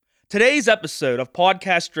Today's episode of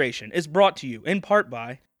Podcastration is brought to you in part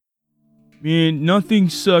by... Man, nothing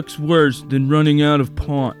sucks worse than running out of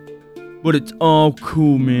pot. But it's all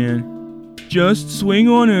cool, man. Just swing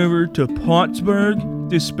on over to Pottsburg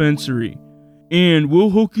Dispensary, and we'll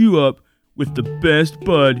hook you up with the best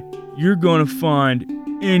bud you're gonna find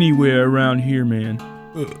anywhere around here, man.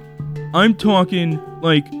 I'm talking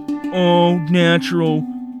like all natural,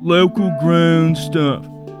 local grown stuff.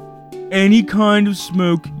 Any kind of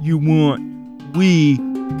smoke you want, we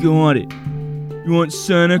got it. You want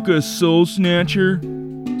Seneca Soul Snatcher?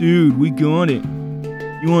 Dude, we got it.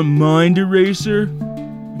 You want Mind Eraser?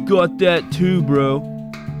 We got that too, bro.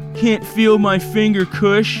 Can't feel my finger,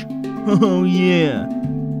 Kush? Oh yeah,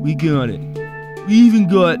 we got it. We even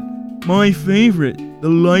got my favorite, the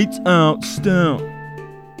Lights Out Stout.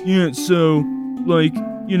 Yeah, so,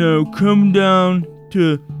 come down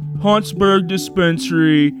to Pottsburg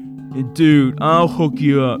Dispensary, and dude, I'll hook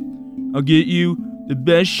you up. I'll get you the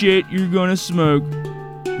best shit you're gonna smoke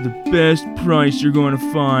for the best price you're gonna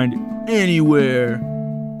find anywhere.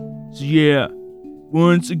 So yeah,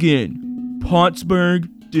 once again, Pottsburg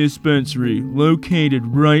Dispensary, located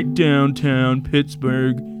right downtown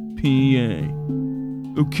Pittsburgh, PA.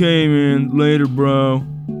 Okay, man, later, bro.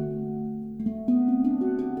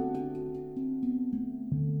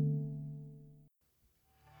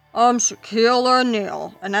 I'm Shaquille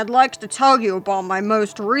O'Neal, and I'd like to tell you about my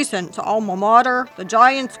most recent alma mater, the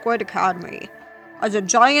Giant Squid Academy. As a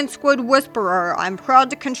giant squid whisperer, I'm proud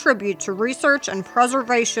to contribute to research and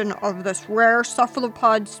preservation of this rare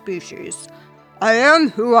cephalopod species. I am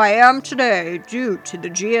who I am today due to the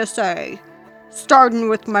GSA. Starting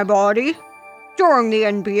with my body. During the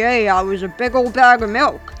NBA, I was a big old bag of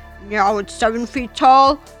milk. Now it's 7 feet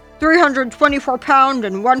tall, 324 pound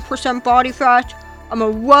and 1% body fat. I'm a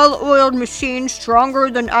well-oiled machine stronger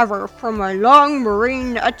than ever from my long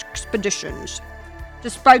marine expeditions.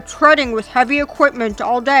 Despite treading with heavy equipment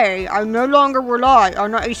all day, I no longer rely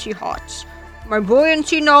on icy hots. My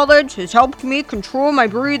buoyancy knowledge has helped me control my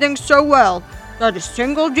breathing so well that a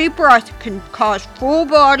single deep breath can cause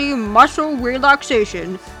full-body muscle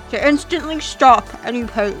relaxation to instantly stop any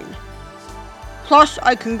pain. Plus,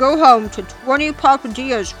 I can go home to 20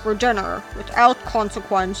 papadillas for dinner without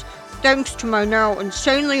consequence, thanks to my now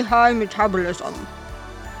insanely high metabolism.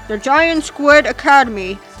 The Giant Squid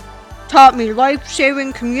Academy taught me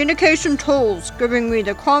life-saving communication tools, giving me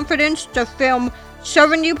the confidence to film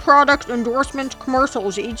 70 product endorsement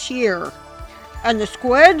commercials each year. And the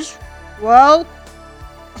squids? Well,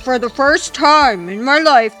 for the first time in my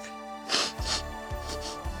life,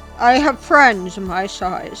 I have friends my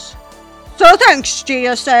size. So thanks,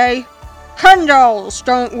 GSA! $10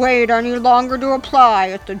 don't wait any longer to apply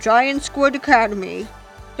at the Giant Squid Academy.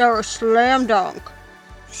 They're a slam dunk.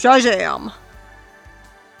 Shazam!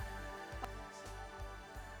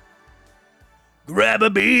 Grab a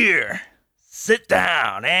beer, sit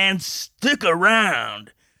down, and stick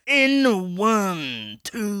around. In 1,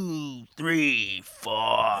 2, 3,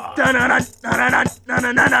 4. I'm salesman!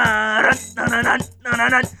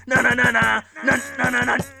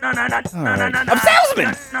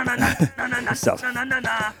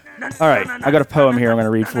 Alright, I got a poem here I'm going to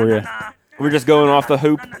read for you. We're just going off the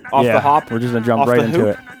hoop, off the hop. We're just going to jump off right the into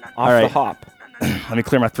hoop, it. Off All right. the hop. Let me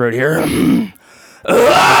clear my throat here.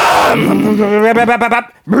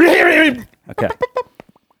 Okay.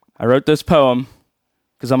 I wrote this poem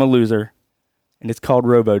because I'm a loser, and it's called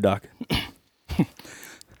Robo-Duck.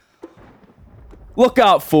 Look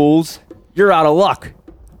out, fools. You're out of luck,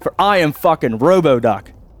 for I am fucking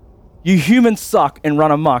Robo-Duck. You humans suck and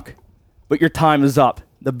run amok, but your time is up.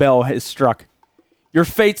 The bell has struck. Your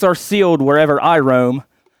fates are sealed wherever I roam.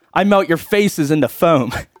 I melt your faces into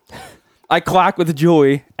foam. I clack with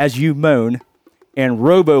joy as you moan and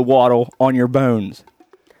robo-waddle on your bones.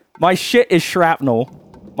 My shit is shrapnel.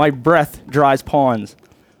 My breath dries ponds.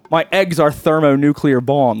 My eggs are thermonuclear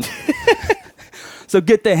bombs. So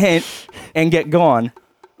get the hint and get gone,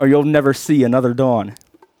 or you'll never see another dawn.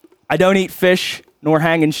 I don't eat fish nor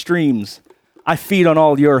hang in streams. I feed on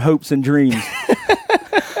all your hopes and dreams.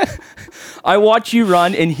 I watch you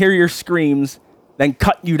run and hear your screams, then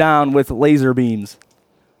cut you down with laser beams.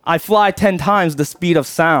 I fly 10 times the speed of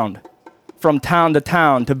sound, from town to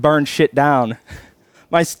town to burn shit down.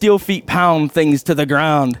 My steel feet pound things to the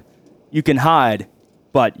ground. You can hide,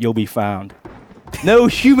 but you'll be found. No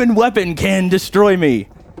human weapon can destroy me.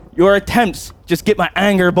 Your attempts just get my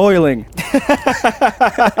anger boiling.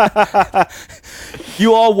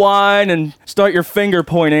 You all whine and start your finger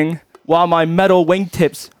pointing, while my metal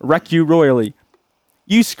wingtips wreck you royally.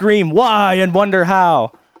 You scream why and wonder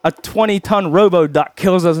how. A 20-ton Robo-Duck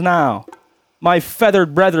kills us now. My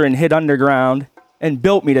feathered brethren hid underground and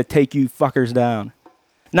built me to take you fuckers down.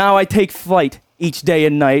 Now I take flight each day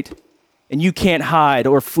and night, and you can't hide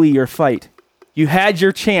or flee or fight. You had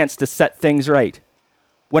your chance to set things right.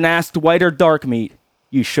 When asked white or dark meat,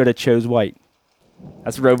 you should have chose white.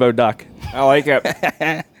 That's Robo-Duck. I like it.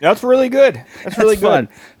 That's really good. That's really Fun.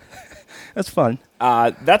 good. That's fun.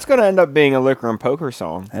 That's going to end up being a Liquor and Poker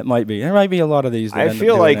song. It might be. There might be a lot of these. That I end up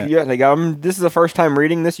feel doing like, that. this is the first time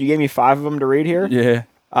reading this. You gave me 5 of them to read here. Yeah.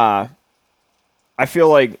 I feel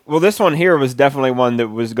like, this one here was definitely one that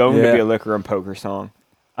was going to Yeah. be a Liquor and Poker song.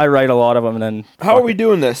 I write a lot of them and then. How are we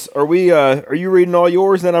doing this? Are you reading all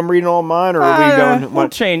yours, then I'm reading all mine, or are we going? We'll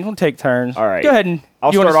change. We'll take turns. All right. Go ahead and.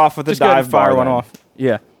 I'll you wanna start off with the just go ahead and dive fire bar one then. off.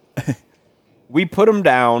 Yeah. We put 'em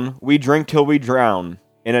down, we drink till we drown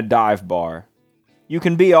in a dive bar. You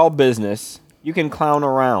can be all business, you can clown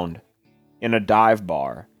around in a dive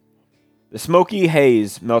bar. The smoky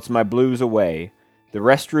haze melts my blues away, the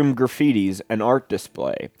restroom graffitis and art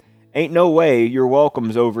display. Ain't no way your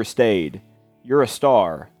welcome's overstayed. You're a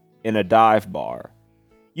star in a dive bar.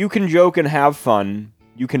 You can joke and have fun,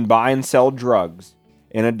 you can buy and sell drugs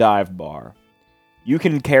in a dive bar. You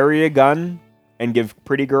can carry a gun and give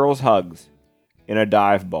pretty girls hugs in a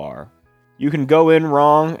dive bar. You can go in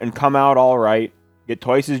wrong and come out all right, get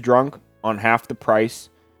twice as drunk on half the price.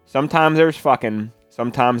 Sometimes there's fucking,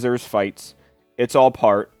 sometimes there's fights. It's all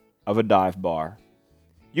part of a dive bar.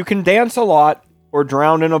 You can dance a lot or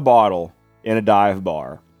drown in a bottle in a dive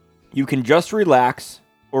bar. You can just relax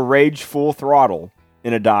or rage full throttle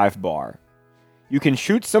in a dive bar. You can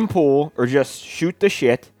shoot some pool or just shoot the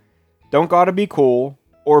shit. Don't gotta be cool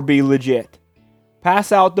or be legit.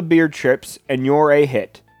 Pass out the beer trips and you're a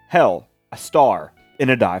hit. Hell, a star in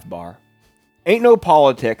a dive bar. Ain't no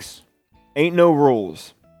politics, ain't no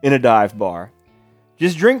rules in a dive bar.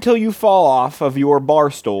 Just drink till you fall off of your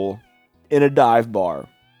bar stool in a dive bar.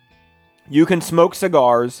 You can smoke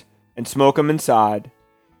cigars and smoke 'em inside.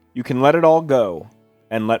 You can let it all go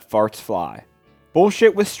and let farts fly.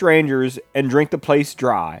 Bullshit with strangers and drink the place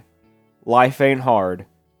dry. Life ain't hard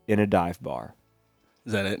in a dive bar.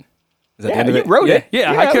 Is that it? Is that Yeah, the end of you it? wrote it.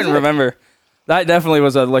 Yeah, Yeah, I that couldn't was it. remember. That definitely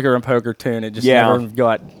was a Liquor and Poker tune. It just Yeah. never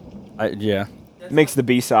got. Yeah. Makes the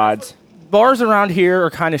B-sides. Bars around here are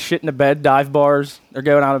kind of shit in the bed. Dive bars, they're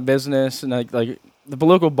going out of business, and like the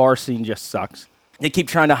local bar scene just sucks. They keep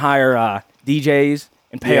trying to hire DJs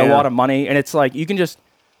and pay a Yeah. lot of money, and it's like you can just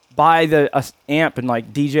buy the amp and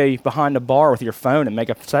like DJ behind the bar with your phone and make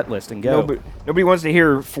a set list and go. Nobody wants to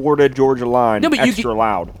hear Florida Georgia Line No, but you extra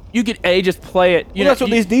loud. You could just play it. You know, That's what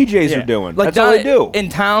these DJs are doing. Like That's all they do. In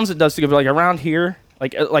towns, it does. Like around here,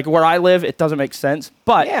 like where I live, it doesn't make sense.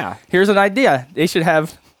 But Yeah. here's an idea: they should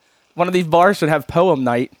have one of these bars should have poem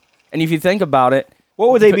night. And if you think about it,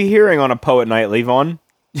 What would they be hearing on a Poet Night, Levon?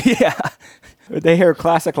 yeah. Would they hear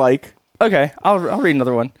classic like? Okay, I'll read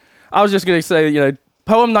another one. I was just gonna say,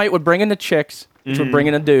 poem night would bring in the chicks, which would bring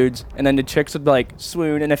in the dudes, and then the chicks would like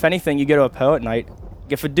swoon. And if anything, you go to a poet night.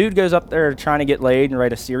 If a dude goes up there trying to get laid and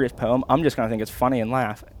write a serious poem, I'm just gonna think it's funny and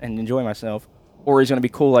laugh and enjoy myself. Or he's gonna be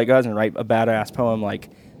cool like us and write a badass poem like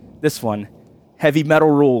this one: Heavy metal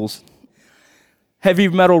rules. Heavy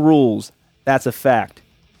metal rules. That's a fact.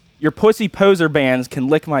 Your pussy poser bands can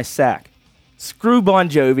lick my sack. Screw Bon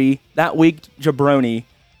Jovi, that weak jabroni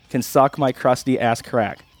can suck my crusty ass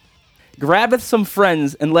crack. Grabbeth some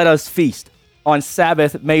friends and let us feast on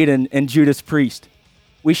Sabbath, Maiden, and Judas Priest.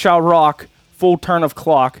 We shall rock, full turn of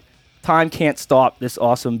clock. Time can't stop this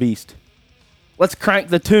awesome beast. Let's crank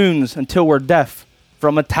the tunes until we're deaf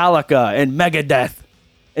from Metallica and Megadeth.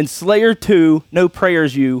 And Slayer 2, no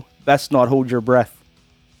prayers you, best not hold your breath.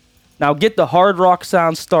 Now get the hard rock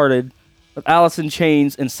sound started with Alice in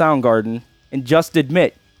Chains and Soundgarden, and just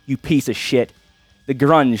admit, you piece of shit, the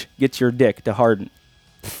grunge gets your dick to harden.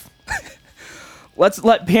 Let's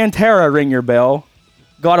let Pantera ring your bell.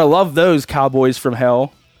 Gotta love those cowboys from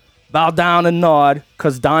hell. Bow down and nod,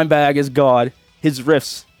 'cause Dimebag is God. His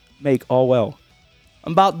riffs make all well.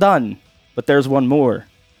 I'm about done, but there's one more.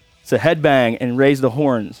 So headbang and raise the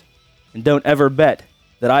horns. And don't ever bet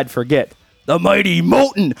that I'd forget the mighty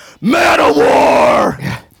Molten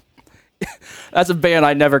Manowar! That's a band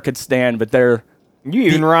I never could stand, but they're... You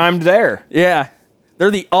even rhymed there. Yeah.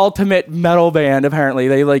 They're the ultimate metal band, apparently.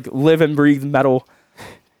 They, live and breathe metal.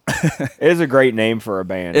 It is a great name for a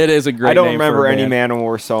band. It is a great I don't name for remember a any band.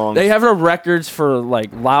 Manowar songs. They have the records for,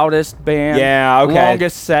 loudest band. Yeah, okay.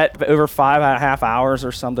 Longest set, over 5.5 hours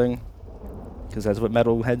or something. Because that's what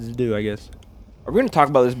metalheads do, I guess. Are we going to talk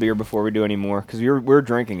about this beer before we do any more? Because we're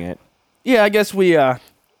drinking it. Yeah, I guess we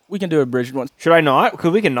can do a bridge one. Should I not?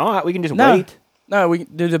 Because we can not. We can just No. wait. No, we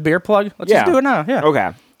can do the beer plug. Let's Yeah. just do it now. Yeah. Okay.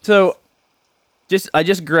 So, I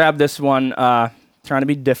just grabbed this one, trying to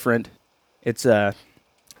be different. It's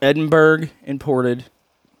Edinburgh imported.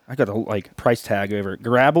 I got a price tag over it.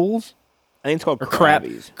 Grabbles I think it's called or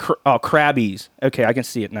Krabbies. Krabbies. Okay, I can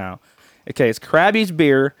see it now. Okay, it's Krabbies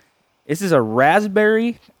beer. This is a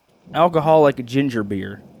raspberry alcoholic ginger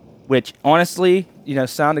beer, which honestly,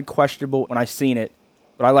 sounded questionable when I seen it,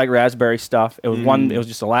 but I like raspberry stuff. It was It was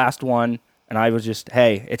just the last one, and I was just,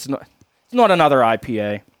 hey, it's not another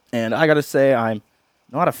IPA. And I gotta say, I'm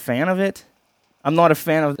not a fan of it. I'm not a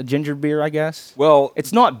fan of the ginger beer, I guess. Well,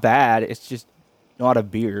 It's not bad. It's just not a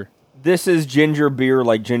beer. this is ginger beer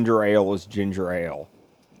like ginger ale is ginger ale.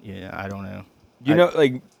 Yeah, I don't know.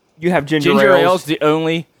 You have ginger Ginger ales. ale's the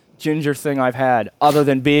only ginger thing I've had, other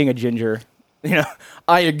than being a ginger.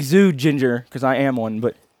 I exude ginger because I am one,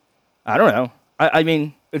 but I don't know. I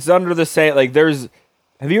mean, It's under the same,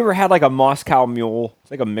 have you ever had like a Moscow Mule?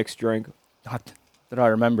 It's like a mixed drink. not that I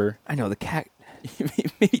remember. I know, the cat.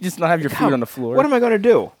 Maybe just not have your food on the floor. What am I going to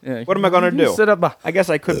do? Yeah, What am I going to you do? Sit up. I guess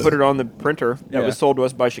I could put it on the printer that Yeah. was sold to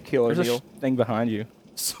us by Shaquille There's a O'Neal. thing behind you.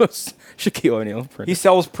 So Shaquille O'Neal. He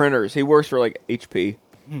sells printers. He works for HP.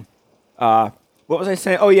 Hmm. What was I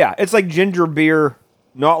saying? Oh yeah, it's like ginger beer,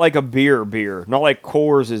 not like a beer, not like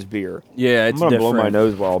Coors is beer. Yeah, I'm it's gonna blow my different.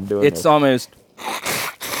 nose while I'm doing It's this. almost.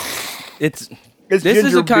 It's. It's This is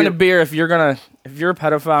ginger the kind of beer if you're a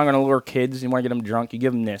pedophile and gonna lure kids, you want to get them drunk, you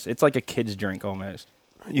give them this. It's like a kid's drink almost.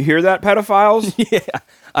 You hear that, pedophiles? Yeah,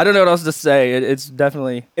 I don't know what else to say. It's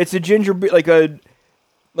definitely. It's a ginger beer,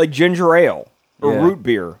 like ginger ale or Yeah. root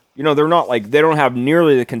beer. They're not they don't have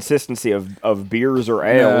nearly the consistency of beers or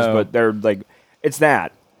ales, No. but they're it's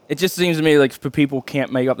that. It just seems to me like people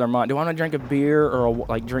can't make up their mind. Do I want to drink a beer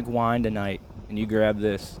or drink wine tonight? And you grab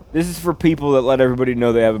this. This is for people that let everybody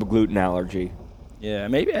know they have a gluten allergy. Yeah,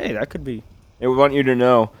 maybe. Hey, that could be. They want you to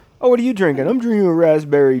know. Oh, what are you drinking? I'm drinking a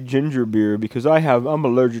raspberry ginger beer because I'm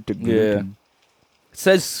allergic to gluten. It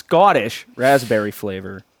says Scottish raspberry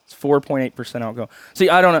flavor. It's 4.8% alcohol. See,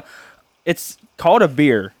 I don't know. It's called a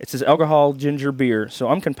beer. It says alcohol ginger beer. So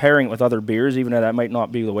I'm comparing it with other beers, even though that might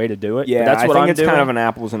not be the way to do it. Yeah, but that's I what think I'm it's doing. kind of an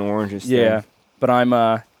apples and oranges thing. Yeah, but I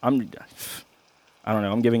don't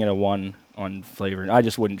know. I'm giving it a 1 on flavor. I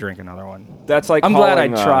just wouldn't drink another one. That's like I'm glad I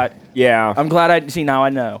calling, tried. Yeah. I'm glad I see now. I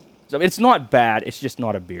know. So it's not bad. It's just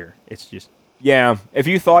not a beer. It's just. Yeah. If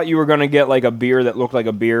you thought you were going to get like a beer that looked like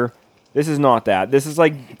a beer, this is not that. This is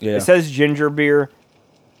Yeah. it says ginger beer.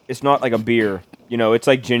 It's not like a beer. It's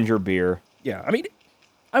like ginger beer. Yeah, I mean,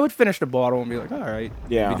 I would finish the bottle and be like, all right,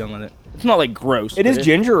 Yeah. be done with it. It's not like gross. It is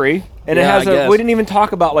gingery, and it Yeah, has I guess. we didn't even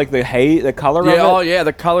talk about the color Yeah, of oh it. yeah,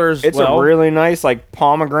 the colors. It's a really nice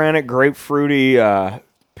pomegranate, grapefruity,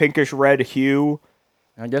 pinkish red hue.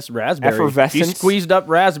 I guess raspberry. You effervescence. squeezed up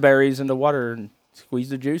raspberries into water and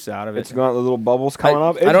squeezed the juice out of it. It's got the little bubbles coming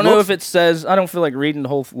up. I don't know if it says. I don't feel like reading the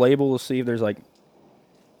whole label to see if there's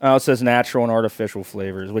Oh, it says natural and artificial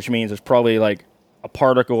flavors, which means there's probably a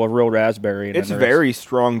particle of real raspberry. And It's then there's- very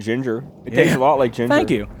strong ginger. It tastes a lot like ginger. Thank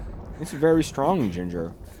you. It's very strong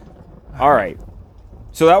ginger. All right.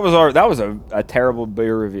 So that was a terrible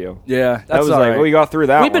beer review. Yeah, that's That was all right. we got through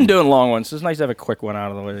that. We've been one. doing long ones, so it's nice to have a quick one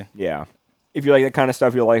out of the way. Yeah. If you like that kind of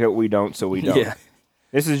stuff, you'll like it. We don't, so we don't. Yeah.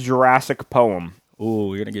 This is Jurassic Poem.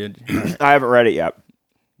 Ooh, you're gonna get I haven't read it yet.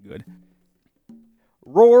 good.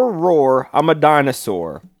 Roar, roar, I'm a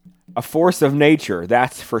dinosaur. A force of nature,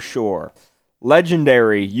 that's for sure.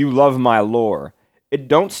 Legendary, you love my lore. It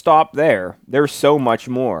don't stop there, there's so much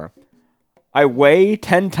more. I weigh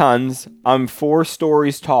 10 tons, I'm 4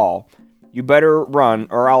 stories tall. You better run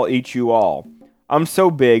or I'll eat you all. I'm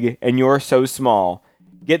so big and you're so small.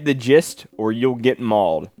 Get the gist or you'll get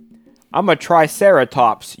mauled. I'm a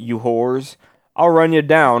triceratops, you whores. I'll run you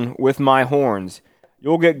down with my horns.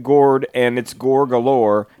 You'll get gored and it's gore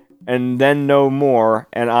galore, and then no more,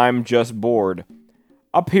 and I'm just bored.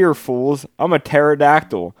 Up here, fools, I'm a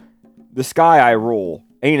pterodactyl. The sky I rule,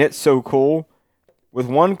 ain't it so cool? With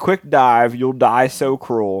one quick dive, you'll die so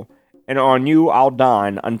cruel, and on you I'll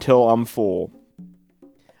dine until I'm full.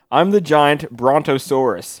 I'm the giant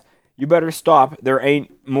Brontosaurus. You better stop, there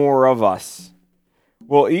ain't more of us.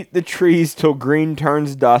 We'll eat the trees till green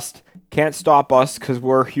turns dust. Can't stop us 'cause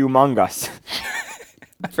we're humongous.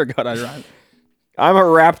 I forgot I rhymed. I'm a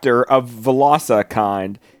raptor of Velosa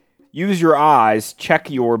kind. Use your eyes, check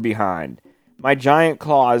your behind. My giant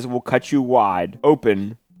claws will cut you wide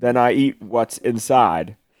open, then I eat what's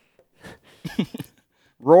inside.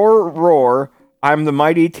 Roar, roar, I'm the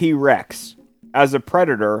mighty T-Rex. As a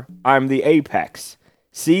predator, I'm the apex.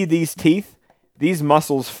 See these teeth? These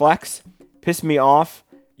muscles flex? Piss me off,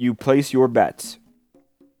 you place your bets.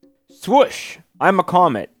 Swoosh, I'm a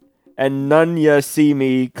comet, and none ya see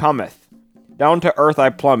me cometh. Down to earth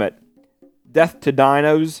I plummet. Death to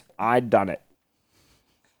dinos, I done it.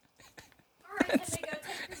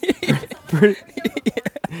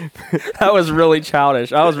 That was really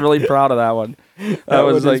childish. I was really proud of that one. That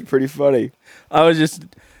was like pretty funny. I was just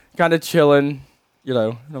kind of chilling, you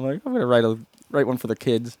know. And I'm like, I'm gonna write one for the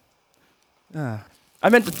kids. I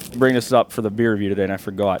meant to bring this up for the beer review today, and I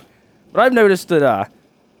forgot. But I've noticed that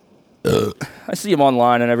I see them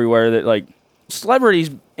online and everywhere that like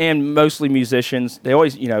celebrities and mostly musicians, they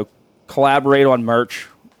always, you know, collaborate on merch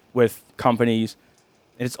with companies,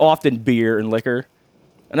 and it's often beer and liquor.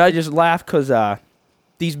 And I just laugh because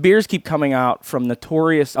these beers keep coming out from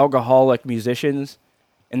notorious alcoholic musicians,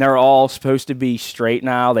 and they're all supposed to be straight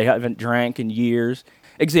now. They haven't drank in years.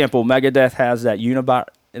 Example, Megadeth has that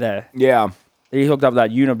Yeah. He hooked up that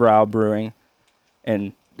Unibrow Brewing,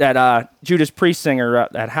 and that Judas Priest singer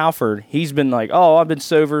at Halford, he's been like, oh, I've been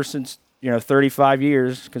sober since 35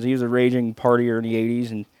 years because he was a raging partier in the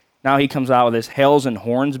 80s, and now he comes out with this Hells and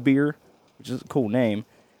Horns beer, which is a cool name.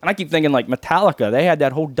 And I keep thinking like Metallica, they had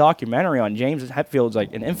that whole documentary on James Hetfield's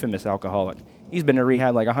like an infamous alcoholic. He's been to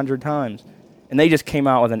rehab like 100 times, and they just came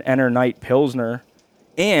out with an Enter Night Pilsner,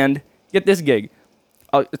 and get this gig,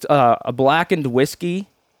 it's a blackened whiskey.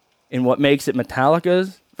 And what makes it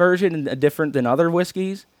Metallica's version different than other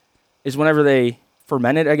whiskeys is whenever they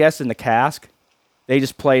ferment it, I guess, in the cask, they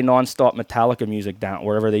just play nonstop Metallica music down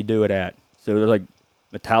wherever they do it at. So they're like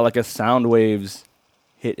Metallica sound waves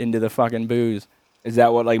hit into the fucking booze. Is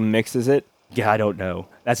that what like mixes it? Yeah, I don't know.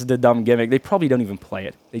 That's the dumb gimmick. They probably don't even play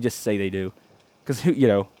it. They just say they do. Because,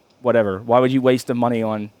 whatever. Why would you waste the money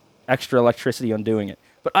on extra electricity on doing it?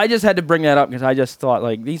 But I just had to bring that up because I just thought,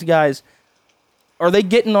 like, these guys... Are they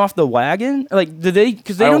getting off the wagon? Like, do they?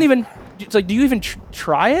 Because they don't even. It's like, do you even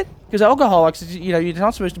try it? Because alcoholics, you're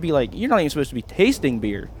not supposed to be like. You're not even supposed to be tasting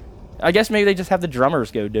beer. I guess maybe they just have the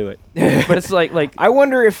drummers go do it. But it's like. I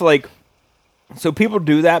wonder if like, so people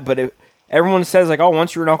do that, but if everyone says like, oh,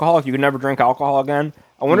 once you're an alcoholic, you can never drink alcohol again.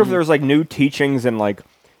 I wonder if there's like new teachings and like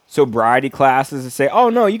sobriety classes that say,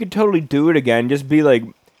 oh no, you could totally do it again. Just be like,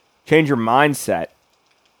 change your mindset.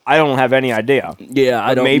 I don't have any idea. Yeah,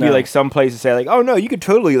 I don't Maybe know. like some places say like, oh no, you could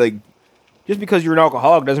totally like, just because you're an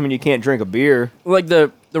alcoholic doesn't mean you can't drink a beer. Like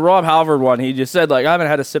the Rob Halford one, he just said like, I haven't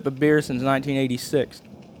had a sip of beer since 1986.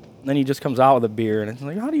 And then he just comes out with a beer, and it's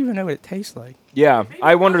like, how do you even know what it tastes like? Yeah,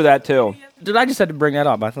 I wonder that too. I just had to bring that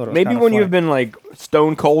up. I thought it was Maybe when funny. you've been like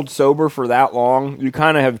stone cold sober for that long, you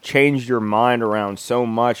kind of have changed your mind around so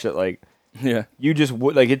much that like, Yeah. you just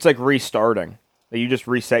like it's like restarting. That you just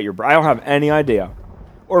reset your. I don't have any idea.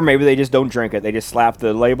 Or maybe they just don't drink it. They just slap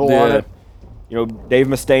the label on it. Dave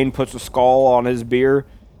Mustaine puts a skull on his beer.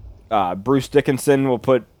 Bruce Dickinson will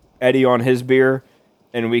put Eddie on his beer,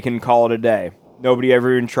 and we can call it a day. Nobody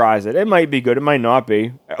ever even tries it. It might be good. It might not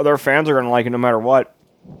be. Their fans are going to like it no matter what.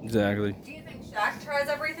 Exactly. Do you think Shaq tries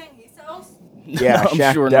everything he sells? Yeah, I'm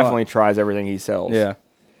Shaq sure definitely tries everything he sells. Yeah.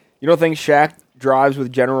 You don't think Shaq drives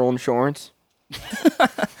with General Insurance?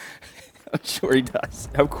 I'm sure he does.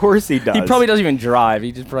 Of course he does. He probably doesn't even drive.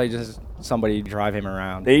 He just probably just somebody drive him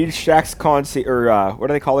around. They need Shaq's what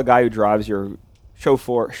do they call the guy who drives your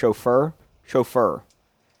chauffeur?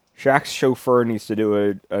 Shaq's chauffeur needs to do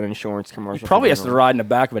an insurance commercial. He probably for has to General. ride in the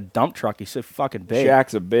back of a dump truck. He's so fucking big.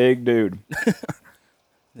 Shaq's a big dude.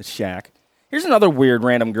 The Shaq. Here's another weird,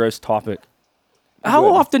 random, gross topic. How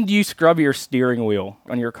Good. often do you scrub your steering wheel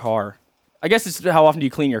on your car? I guess it's how often do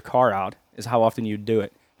you clean your car out is how often you do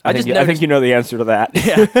it. I think you know the answer to that.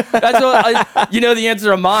 Yeah, that's what you know the answer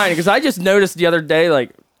to mine because I just noticed the other day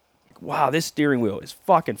like, wow, this steering wheel is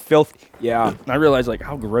fucking filthy. Yeah. And I realized like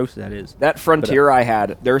how gross that is. That Frontier I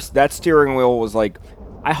had, that steering wheel was like,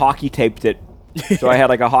 I hockey taped it, so I had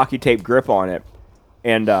like a hockey tape grip on it,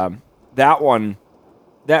 and that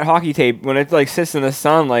hockey tape when it like sits in the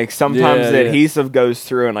sun, like sometimes the adhesive goes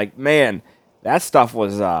through, and like man, that stuff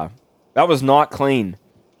was that was not clean.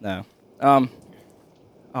 No.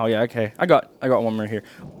 Oh yeah, okay. I got one more here.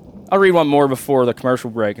 I'll read one more before the commercial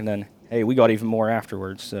break, and then hey, we got even more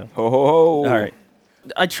afterwards. So. Ho ho ho! All right.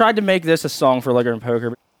 I tried to make this a song for Liquor and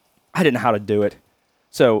Poker, but I didn't know how to do it.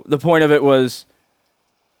 So the point of it was,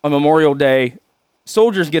 on Memorial Day,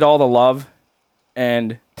 soldiers get all the love,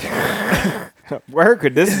 and Where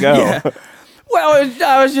could this go? Yeah. Well,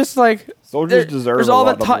 I was just like, Soldiers deserve There's a all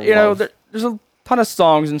lot the of love. there's a ton of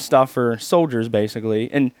songs and stuff for soldiers, basically.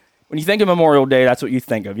 And when you think of Memorial Day, that's what you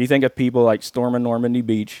think of. You think of people like storming Normandy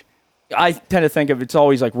Beach. I tend to think of it's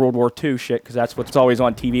always like World War II shit because that's what's always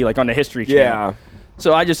on TV, like on the History Channel. Yeah.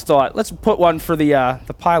 So I just thought, let's put one for the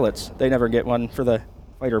pilots. They never get one for the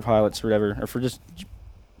fighter pilots or whatever, or for just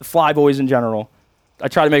the flyboys in general. I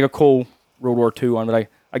tried to make a cool World War II one, but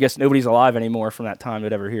I guess nobody's alive anymore from that time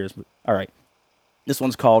that ever hears. But, all right. This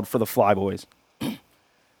one's called For the Flyboys.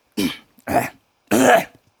 And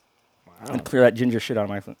clear that ginger shit out of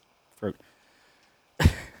my throat.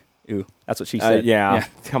 Ooh, that's what she said. Yeah.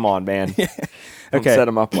 Come on, man. Don't set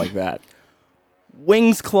them up like that.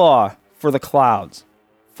 Wings claw for the clouds,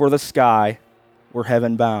 for the sky, we're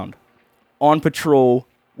heaven bound. On patrol,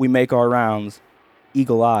 we make our rounds.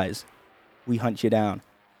 Eagle eyes, we hunt you down.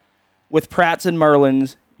 With Pratts and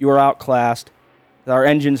Merlins, you are outclassed. With our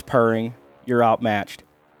engines purring, you're outmatched.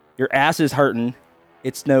 Your ass is hurting,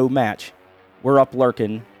 it's no match. We're up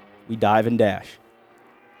lurking, we dive and dash.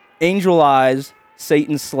 Angel eyes,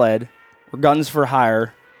 Satan's sled, we're guns for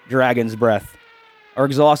hire, dragon's breath. Our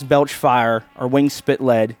exhaust belch fire, our wings spit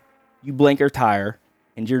lead. You blink or tire,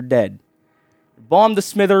 and you're dead. Bomb the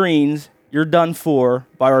smithereens, you're done for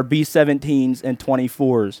by our B-17s and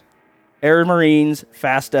 24s. Air Marines,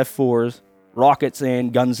 fast F-4s, rockets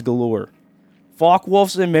and guns galore.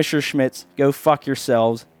 Focke-Wulfs and Messerschmitts, go fuck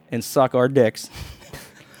yourselves and suck our dicks.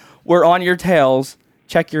 We're on your tails,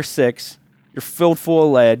 check your six. You're filled full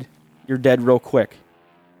of lead, you're dead real quick.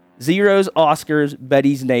 Zeros, Oscars,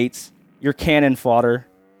 Betty's, Nates, your cannon fodder,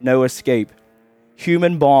 no escape.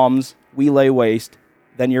 Human bombs, we lay waste,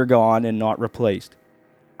 then you're gone and not replaced.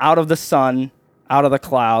 Out of the sun, out of the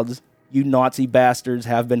clouds, you Nazi bastards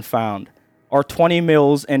have been found. Our 20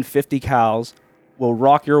 mils and 50 cows will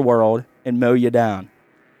rock your world and mow you down.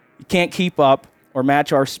 You can't keep up or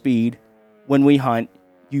match our speed. When we hunt,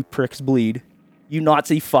 you pricks bleed. You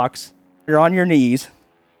Nazi fucks, you're on your knees.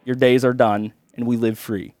 Your days are done, and we live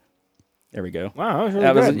free. There we go. Wow,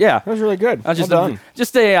 that was really good. That was really good.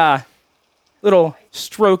 Just a little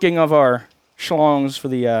stroking of our schlongs for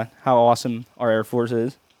the how awesome our Air Force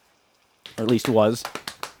is, or at least was,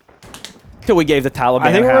 till we gave the Taliban.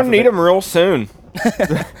 I think we're gonna need them real soon.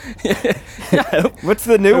 What's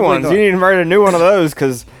the new ones? You need to write a new one of those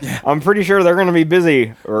because I'm pretty sure they're gonna be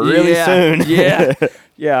busy really soon.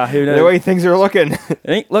 Yeah. Who knows? The way things are looking, it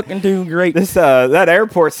ain't looking too great. This that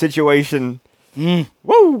airport situation.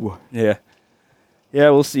 Woo! Yeah,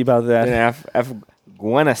 we'll see about that.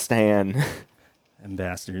 Afghanistan. And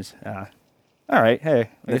bastards. All right,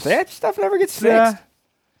 hey. If that stuff never gets fixed.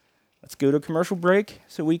 Let's go to a commercial break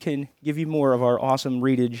so we can give you more of our awesome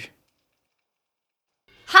readage.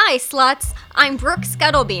 Hi, sluts! I'm Brooke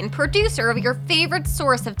Scuttlebean, producer of your favorite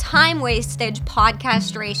source of time-wastage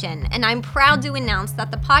podcastration, and I'm proud to announce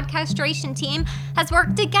that the podcastration team has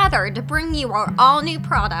worked together to bring you our all-new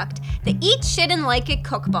product, the Eat Shit and Like It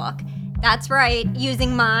cookbook. That's right,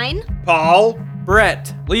 using mine, Paul,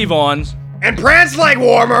 Brett, Levon's, and Prance Leg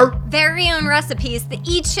Warmer. very own recipes. The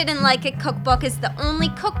Eat Shit and Like It cookbook is the only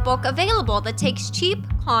cookbook available that takes cheap,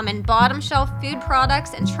 common, bottom-shelf food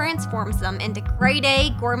products and transforms them into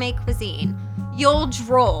grade-A gourmet cuisine. You'll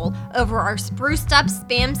drool over our spruced-up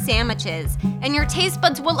Spam sandwiches, and your taste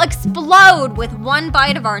buds will explode with one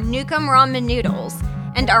bite of our Nukem ramen noodles.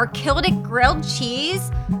 And our Killed It grilled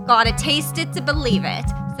cheese? Gotta taste it to believe it.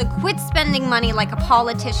 So quit spending money like a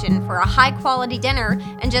politician for a high-quality dinner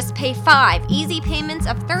and just pay 5 easy payments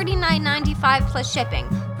of $39.95 plus shipping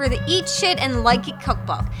for the Eat Shit and Like It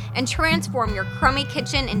cookbook and transform your crummy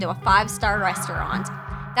kitchen into a 5-star restaurant.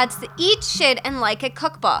 That's the Eat Shit and Like It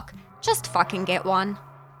cookbook. Just fucking get one.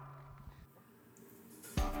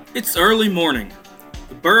 It's early morning.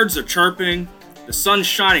 The birds are chirping, the sun's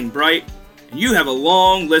shining bright, and you have a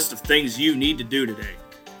long list of things you need to do today.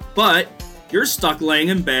 But you're stuck laying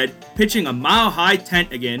in bed, pitching a mile-high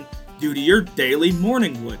tent again due to your daily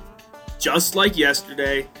morning wood, just like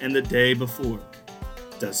yesterday and the day before.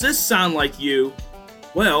 Does this sound like you?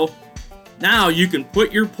 Well, now you can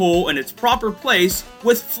put your pool in its proper place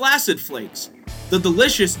with Flaccid Flakes, the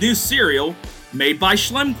delicious new cereal made by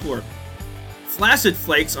Schlemm Corp. Flaccid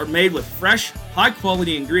Flakes are made with fresh,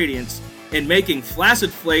 high-quality ingredients, and making Flaccid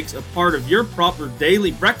Flakes a part of your proper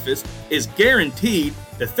daily breakfast is guaranteed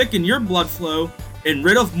to thicken your blood flow and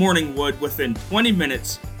rid of morning wood within 20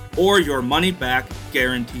 minutes, or your money back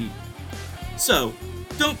guaranteed. So,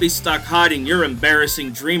 don't be stuck hiding your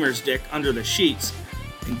embarrassing dreamer's dick under the sheets,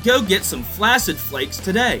 and go get some Flaccid Flakes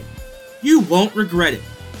today. You won't regret it,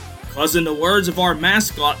 cause in the words of our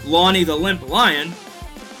mascot Lonnie the Limp Lion,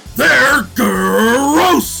 they're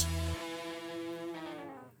gross!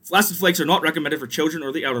 Flaccid Flakes are not recommended for children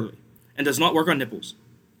or the elderly, and does not work on nipples.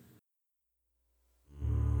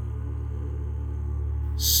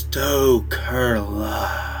 Stoke her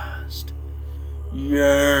lust,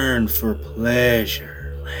 yearn for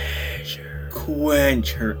pleasure,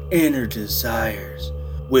 quench her inner desires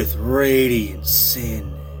with radiant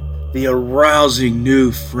sin, the arousing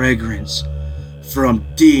new fragrance from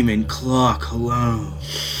Demon Claw Cologne.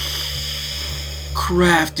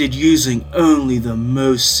 Crafted using only the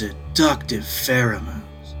most seductive pheromones.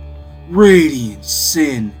 Radiant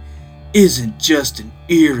Sin isn't just an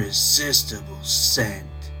irresistible scent.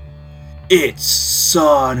 It's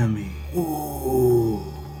sodomy. Ooh.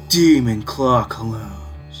 Demon Claw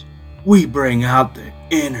Colognes. We bring out the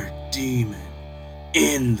inner demon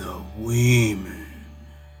in the women.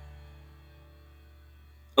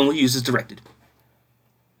 Only use as directed.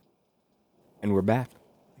 And we're back.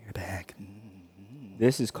 You're back.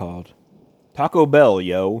 This is called Taco Bell,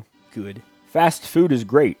 yo. Good. Fast food is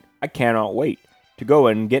great. I cannot wait to go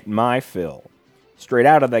and get my fill. Straight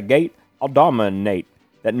out of the gate, I'll dominate.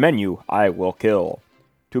 That menu I will kill.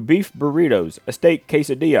 2 beef burritos, a steak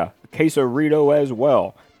quesadilla, a quesarito as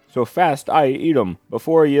well. So fast I eat 'em,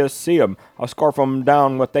 before you see 'em, I'll scarf 'em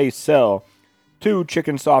down what they sell. 2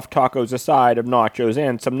 chicken soft tacos, a side of nachos,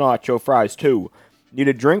 and some nacho fries too. Need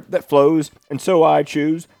a drink that flows, and so I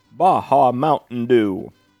choose Baja Mountain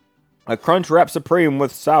Dew. A Crunch Wrap Supreme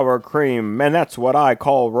with sour cream, man, that's what I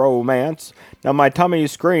call romance. Now my tummy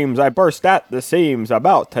screams, I burst at the seams,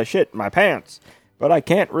 about to shit my pants. But I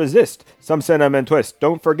can't resist some cinnamon twist.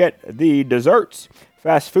 Don't forget the desserts.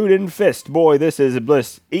 Fast food in fist, boy, this is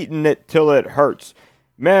bliss. Eating it till it hurts.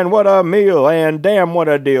 Man, what a meal, and damn, what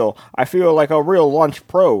a deal. I feel like a real lunch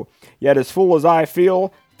pro. Yet as full as I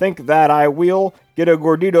feel, think that I will get a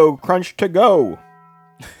Gordito Crunch to go.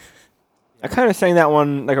 I kind of sang that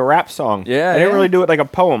one like a rap song. Yeah, I didn't yeah. really do it like a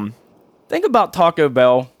poem. Think about Taco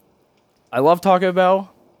Bell. I love Taco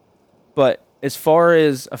Bell, but as far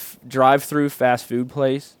as a drive-through fast food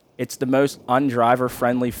place, it's the most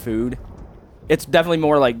undriver-friendly food. It's definitely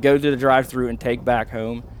more like go to the drive-through and take back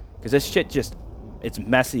home, because this shit just, it's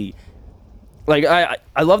messy. Like,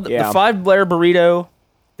 I love the 5-layer burrito.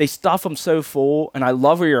 They stuff them so full, and I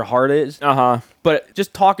love where your heart is. Uh-huh. But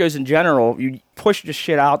just tacos in general, you push the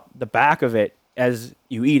shit out the back of it as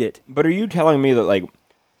you eat it. But are you telling me that, like,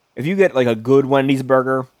 if you get, like, a good Wendy's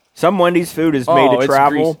burger, some Wendy's food is made to it's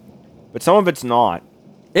travel, grease. but some of it's not?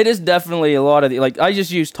 It is definitely a lot of like, I just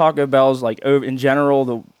use Taco Bell's, like, in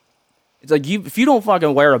general. It's like, if you don't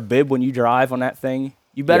fucking wear a bib when you drive on that thing,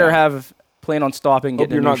 you better plan on stopping, Hope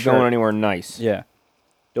getting you're a new not shirt. going anywhere nice. Yeah.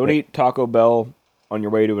 Don't eat Taco Bell on your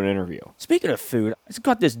way to an interview. Speaking of food, it's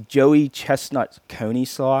got this Joey Chestnut Coney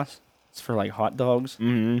sauce. It's for, like, hot dogs.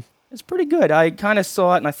 Mm-hmm. It's pretty good. I kind of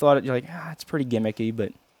saw it, and I thought, it's pretty gimmicky,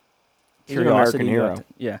 but He's an American curiosity hero. got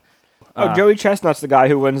yeah. Oh, Joey Chestnut's the guy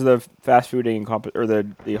who wins the fast food eating or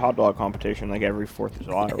the hot dog competition like every 4th of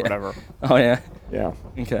July or whatever. Oh, yeah? Yeah.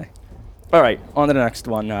 Okay. All right, on to the next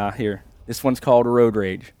one here. This one's called Road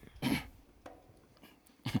Rage.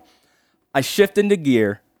 I shift into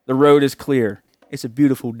gear. The road is clear. It's a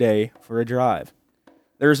beautiful day for a drive.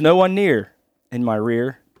 There is no one near. In my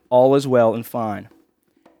rear, all is well and fine.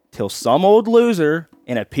 Till some old loser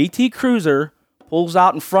in a PT Cruiser pulls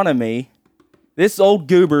out in front of me. This old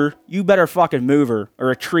goober, you better fucking move her, or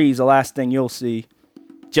a tree's the last thing you'll see.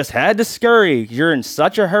 Just had to scurry, you're in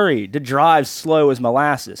such a hurry to drive slow as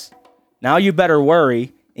molasses. Now you better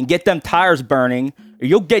worry and get them tires burning, or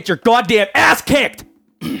you'll get your goddamn ass kicked!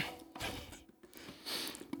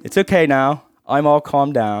 It's okay now, I'm all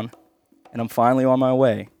calmed down, and I'm finally on my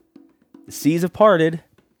way. The seas have parted,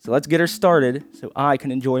 so let's get her started so I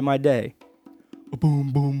can enjoy my day.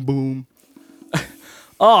 Boom, boom, boom.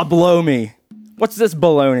 Oh, blow me. What's this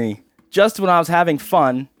baloney? Just when I was having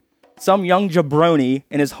fun, some young jabroni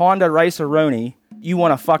in his Honda Rice-A-Roni, you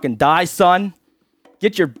wanna fucking die, son?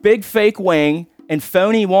 Get your big fake wing and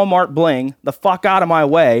phony Walmart bling the fuck out of my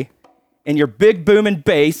way, and your big booming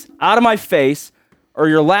bass out of my face, or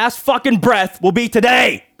your last fucking breath will be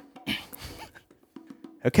today!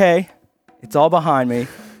 Okay, it's all behind me.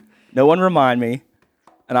 No one remind me,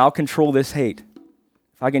 and I'll control this hate.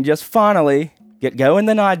 If I can just finally get going,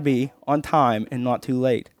 then I'd be on time and not too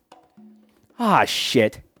late. Ah,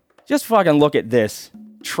 shit. Just fucking look at this.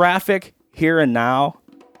 Traffic here and now.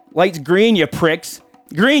 Lights green, you pricks.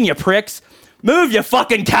 Green, you pricks. Move, you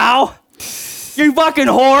fucking cow. You fucking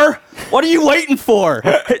whore. What are you waiting for?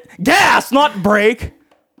 Gas, not brake.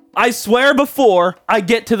 I swear before I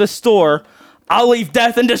get to the store, I'll leave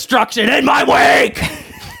death and destruction in my wake.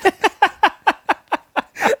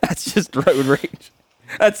 That's just road rage.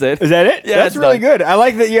 That's it. Is that it? Yeah, that's really good. I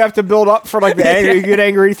like that you have to build up for like the anger. You get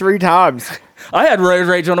angry 3 times. I had road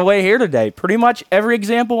rage on the way here today. Pretty much every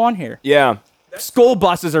example on here. Yeah. School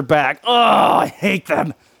buses are back. Oh, I hate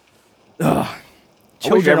them. Ugh.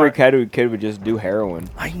 I wish every kid would just do heroin.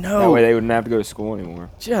 I That know. way they wouldn't have to go to school anymore.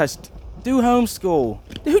 Just do homeschool.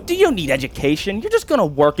 You don't need education. You're just going to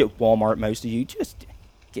work at Walmart, most of you. Just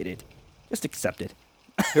get it. Just accept it.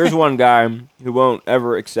 Here's one guy who won't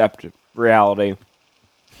ever accept reality.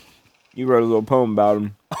 You wrote a little poem about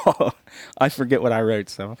him. Oh, I forget what I wrote,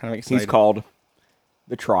 so I'm kind of excited. He's called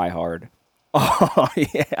The Tryhard. Oh,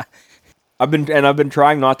 yeah. I've been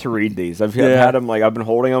trying not to read these. I've had them I've been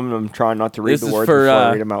holding them and I'm trying not to read This the is words for, before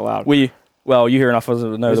I read them out loud. Well, you hear enough of us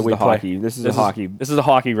to know This that is we the play. hockey. This is a hockey. This is a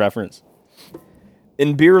hockey reference.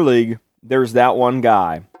 In beer league, there's that one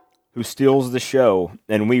guy who steals the show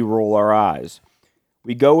and we roll our eyes.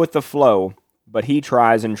 We go with the flow, but he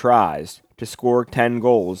tries and tries to score 10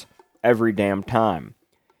 goals every damn time.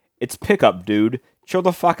 It's pickup, dude. Chill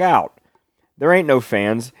the fuck out. There ain't no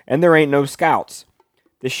fans and there ain't no scouts.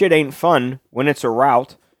 This shit ain't fun when it's a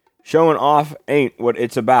rout. Showing off ain't what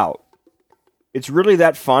it's about. It's really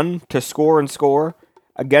that fun to score and score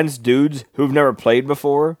against dudes who've never played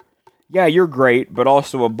before. Yeah, you're great, but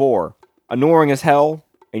also a bore. Annoying as hell,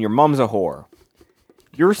 and your mom's a whore.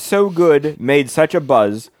 You're so good, made such a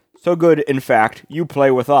buzz. So good, in fact, you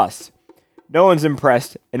play with us. No one's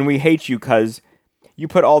impressed, and we hate you 'cause you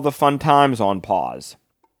put all the fun times on pause.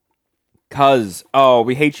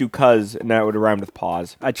 We hate you 'cause, and that would have rhymed with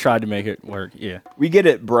pause. I tried to make it work, yeah. We get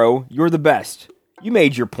it, bro. You're the best. You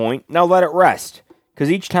made your point. Now let it rest. 'Cause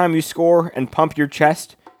each time you score and pump your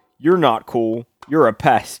chest, you're not cool. You're a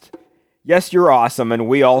pest. Yes, you're awesome, and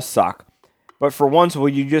we all suck. But for once, will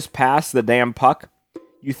you just pass the damn puck?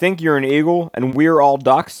 You think you're an eagle, and we're all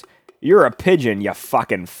ducks? You're a pigeon, you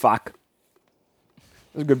fucking fuck.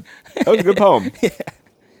 That was a good, a good poem.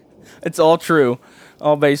 It's all true.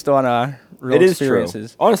 All based on real It is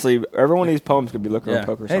experiences. true. Honestly, every one of these poems could be looking Yeah. at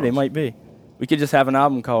poker songs. Hey, they might be. We could just have an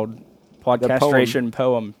album called Podcastration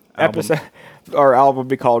Poem Album. Episode, our album would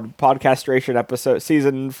be called Podcastration Episode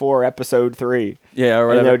Season 4, Episode 3. Yeah, or And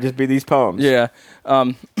whatever. it would just be these poems. Yeah.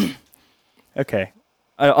 Okay.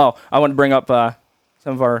 I want to bring up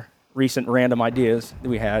some of our recent random ideas that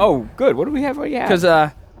we had. Oh, good. What do we have? Oh, yeah. Because,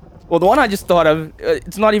 the one I just thought of,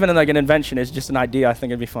 it's not even like an invention. It's just an idea. I think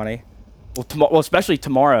it'd be funny. Well, especially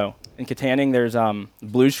tomorrow in Katanning, there's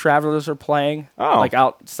Blues Travelers are playing, like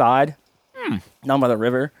outside, down by the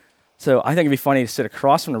river. So I think it'd be funny to sit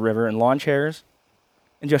across from the river in lawn chairs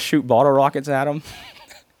and just shoot bottle rockets at them.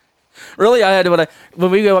 Really, when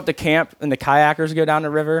we go up to camp and the kayakers go down the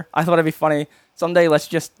river, I thought it'd be funny. Someday, let's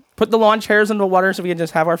just put the lawn chairs in the water so we can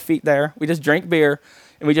just have our feet there. We just drink beer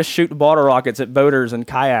and we just shoot bottle rockets at boaters and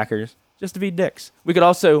kayakers just to be dicks. We could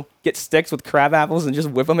also get sticks with crab apples and just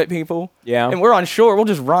whip them at people. Yeah. And we're on shore. We'll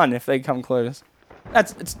just run if they come close.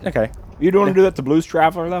 It's okay. You don't want to do that to Blues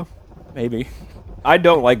Traveler, though? Maybe. I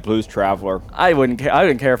don't like Blues Traveler. I wouldn't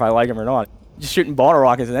care if I like them or not. Just shooting bottle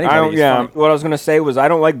rockets at anybody. What I was going to say was I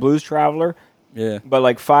don't like Blues Traveler, Yeah. but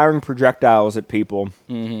like firing projectiles at people,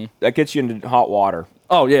 that gets you into hot water.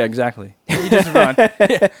 Oh, yeah, exactly. You just run.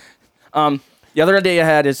 The other idea I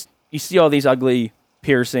had is you see all these ugly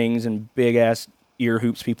piercings and big-ass ear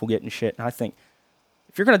hoops people get and shit, and I think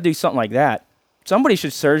if you're going to do something like that, somebody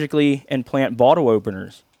should surgically implant bottle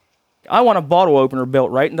openers. I want a bottle opener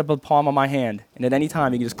built right into the palm of my hand, and at any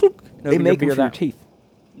time you can just clunk and They open make your them beer for your that. teeth.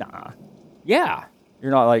 Nah. Yeah.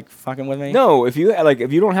 You're not, like, fucking with me? No, if you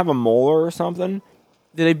don't have a molar or something,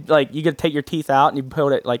 Did they, like, you could take your teeth out and you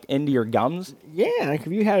put it, like, into your gums? yeah, like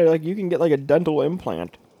if you had like you can get like a dental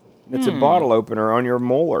implant. It's a bottle opener on your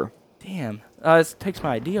molar. Damn. It takes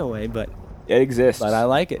my idea away, but It exists. I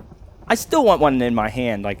like it. I still want one in my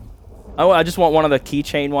hand. Like, I just want one of the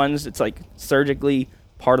keychain ones. It's like surgically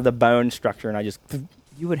part of the bone structure, and I just.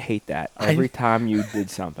 You would hate that every time you did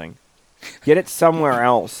something. Get it somewhere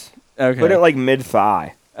else. Okay. Put it like mid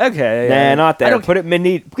thigh. Okay. Nah, yeah. not I there. don't- Put it mid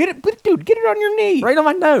knee. Dude, get it on your knee. right on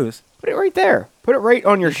my nose. Put it right there. Put it right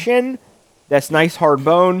on your shin. That's nice hard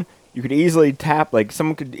bone. You could easily tap, like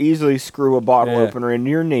someone could easily screw a bottle Yeah. opener into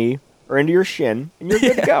your knee or into your shin, and you're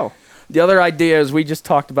good to go. The other idea is we just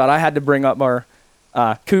talked about. I had to bring up our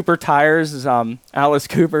Cooper tires, Alice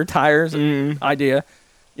Cooper tires idea.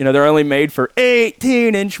 You know, they're only made for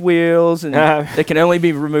 18-inch wheels, and they can only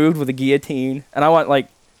be removed with a guillotine. And I want like,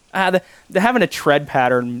 they're having a tread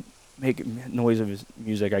pattern make noise of his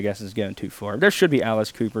music. I guess is going too far. There should be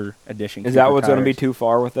Alice Cooper edition. Is that Cooper what's going to be tires. too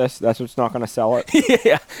far with this? That's what's not going to sell it?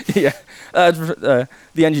 yeah. The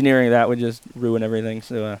engineering of that would just ruin everything.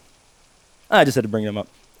 So I just had to bring them up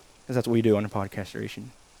because that's what we do on the Podcastration.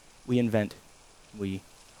 We invent. We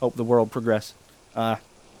hope the world progress.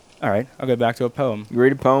 All right, I'll go back to a poem. You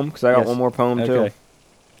read a poem? Because I got Yes. one more poem, Okay. too.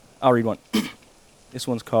 I'll read one. This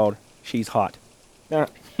one's called She's Hot. Yeah.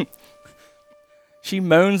 She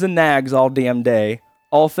moans and nags all damn day.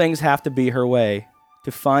 All things have to be her way.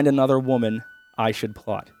 To find another woman, I should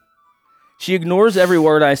plot. She ignores every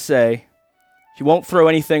word I say. She won't throw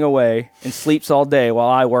anything away and sleeps all day while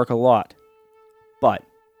I work a lot. But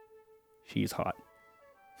she's hot.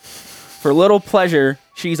 For little pleasure,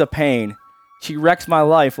 she's a pain. She wrecks my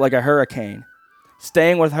life like a hurricane.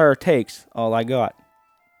 Staying with her takes all I got.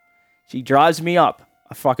 She drives me up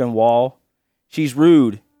a fucking wall. She's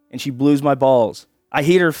rude and she blues my balls. I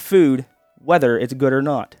eat her food, whether it's good or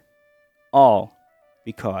not. All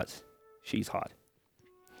because she's hot.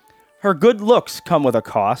 Her good looks come with a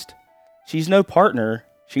cost. She's no partner,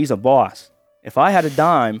 she's a boss. If I had a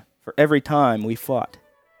dime for every time we fought.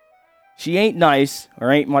 She ain't nice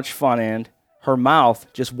or ain't much fun, and her mouth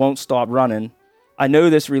just won't stop running. I know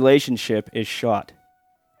this relationship is shot.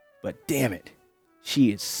 But damn it,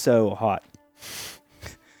 she is so hot.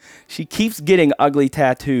 She keeps getting ugly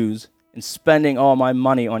tattoos and spending all my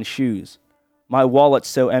money on shoes. My wallet's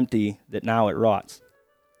so empty that now it rots.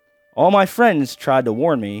 All my friends tried to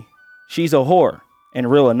warn me. She's a whore and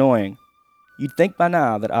real annoying. You'd think by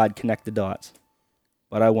now that I'd connect the dots.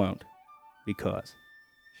 But I won't, because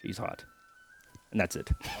she's hot. And that's it.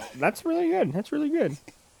 That's really good. That's really good.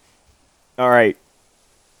 All right.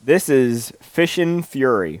 This is Fishin'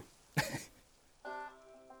 Fury.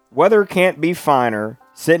 Weather can't be finer,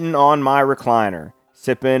 sitting on my recliner,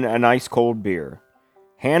 sipping a nice cold beer.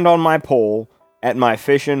 Hand on my pole, at my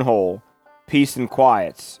fishin' hole, peace and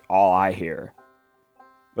quiet's all I hear.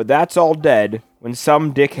 But that's all dead when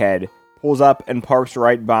some dickhead pulls up and parks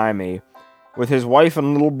right by me, with his wife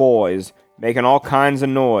and little boys making all kinds of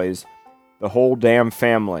noise. The whole damn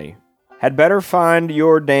family had better find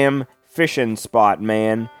your damn fishin' spot,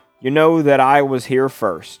 man. You know that I was here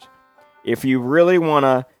first. If you really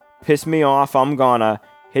wanna piss me off, I'm gonna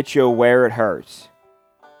hit you where it hurts.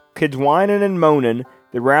 Kids whining and moaning,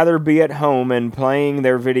 they'd rather be at home and playing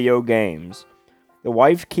their video games. The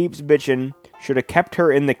wife keeps bitchin', shoulda kept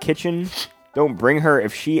her in the kitchen. Don't bring her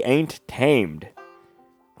if she ain't tamed.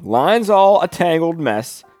 Lines all a tangled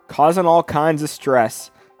mess, causing all kinds of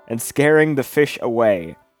stress and scaring the fish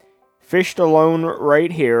away. Fished alone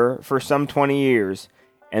right here for some 20 years,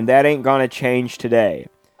 and that ain't gonna change today.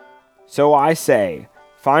 So I say,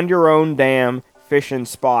 find your own damn fishin'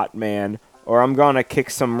 spot, man, or I'm gonna kick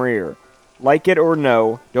some rear. Like it or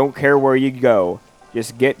no, don't care where you go,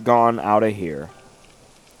 just get gone out of here.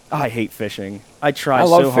 I hate fishing. I try I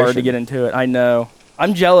love so hard to fishing. get into it. I know.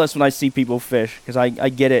 I'm jealous when I see people fish because I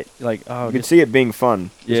get it. Like, oh, You can see it being fun.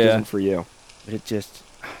 Just Yeah. isn't for you. but it just,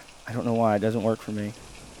 I don't know why it doesn't work for me.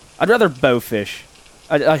 I'd rather bow fish.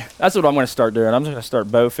 That's what I'm going to start doing. I'm just going to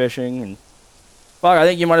start bow fishing. And fuck, I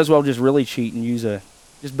think you might as well just really cheat and use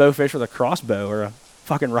just bow fish with a crossbow or a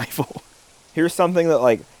fucking rifle. Here's something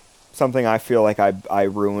that something I feel like I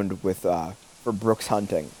ruined with for Brooks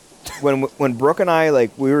hunting. When Brooke and I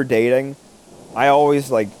we were dating, I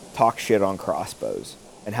always talk shit on crossbows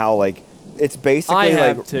and how it's basically I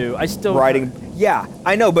have too. I still riding. Yeah,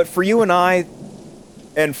 I know, but for you and I,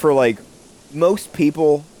 and for most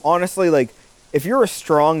people, honestly, if you're a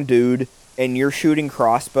strong dude and you're shooting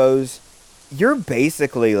crossbows, you're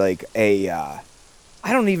basically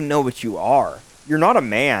I don't even know what you are. You're not a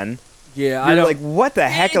man. Yeah, You're I don't. what the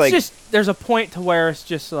heck? It's just there's a point to where it's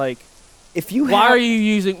just if you why have, are you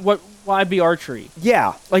using why be archery?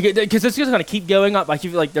 Yeah, Because it's just gonna keep going up. I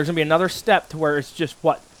feel like there's gonna be another step to where it's just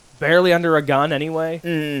barely under a gun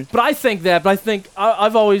anyway. But I think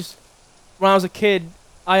I've always, when I was a kid,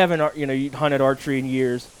 I haven't hunted archery in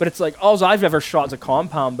years. But it's all I've ever shot is a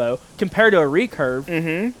compound bow compared to a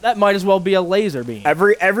recurve. That might as well be a laser beam.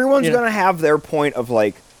 everyone's gonna have their point of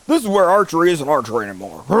this is where archery isn't archery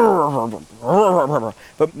anymore.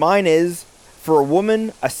 But mine is, for a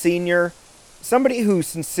woman, a senior, somebody who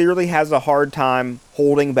sincerely has a hard time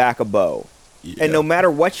holding back a bow. Yeah. And no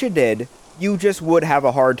matter what you did, you just would have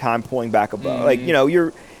a hard time pulling back a bow.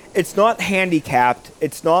 It's not handicapped.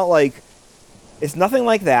 It's not it's nothing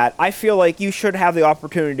like that. I feel like you should have the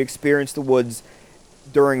opportunity to experience the woods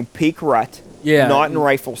during peak rut. Yeah. Not in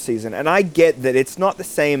rifle season. And I get that it's not the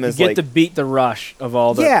same as You get to beat the rush of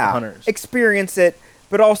all the hunters. Experience it.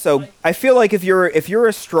 But also, I feel like if you're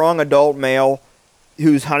a strong adult male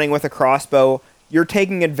who's hunting with a crossbow, you're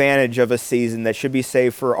taking advantage of a season that should be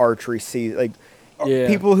saved for archery season.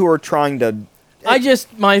 People who are trying to.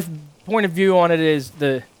 My point of view on it is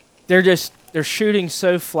they're shooting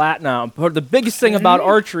so flat now. But the biggest thing about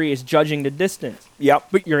archery is judging the distance. Yep.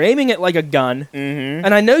 But you're aiming it like a gun,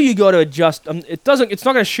 and I know you got to adjust. It's not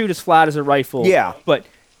going to shoot as flat as a rifle. Yeah. But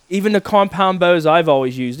even the compound bows I've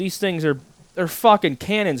always used, these things they're fucking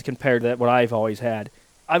cannons compared to what I've always had.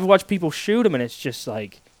 I've watched people shoot them, and it's just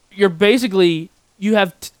you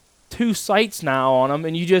have two sights now on them,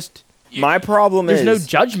 and you just. My problem There's is no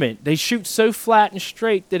judgment. They shoot so flat and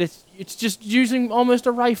straight that it's It's just using almost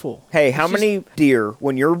a rifle. Hey, how It's just- many deer,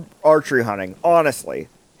 when you're archery hunting, honestly,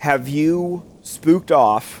 have you spooked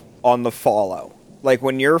off on the follow? Like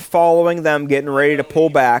when you're following them, getting ready to pull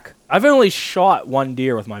back. I've only shot one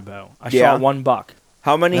deer with my bow. I Yeah? shot one buck.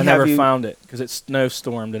 How many I have never you? found it because it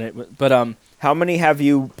snowstormed and it. But How many have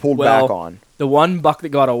you pulled Well, back on? the one buck that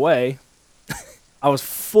got away, I was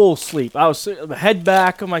full sleep. I was head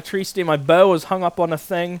back on my tree stand. My bow was hung up on a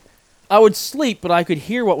thing. I would sleep, but I could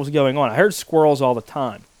hear what was going on. I heard squirrels all the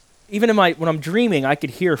time. Even when I'm dreaming, I could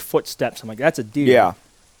hear footsteps. I'm like, that's a deer. Yeah.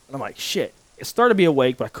 And I'm like, shit. It started to be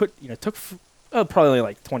awake, but I couldn't. It took probably only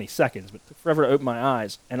like 20 seconds, but it took forever to open my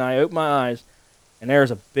eyes. And I opened my eyes, and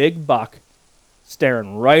there's a big buck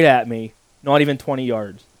staring right at me, not even 20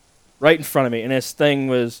 yards, right in front of me. And this thing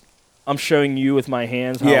was, I'm showing you with my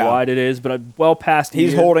hands how Yeah. wide it is, but well past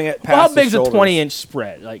He's here. holding it Well, past how big's his a shoulders. 20-inch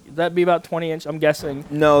spread? Like, that'd be about 20-inch, I'm guessing.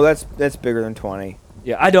 No, that's bigger than 20.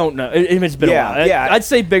 Yeah, I don't know. It's been Yeah, a while. yeah. I'd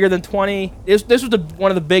say bigger than 20. This was one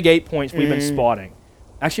of the big 8 points we've been spotting.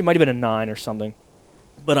 Actually, it might have been a 9 or something.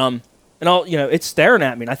 But and it's staring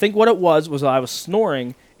at me. And I think what it was I was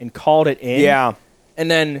snoring and called it in. Yeah. And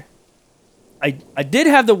then I did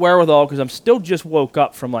have the wherewithal because I'm still just woke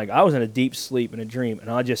up from I was in a deep sleep in a dream, and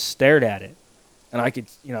I just stared at it, and I could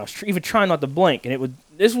I was even trying not to blink, and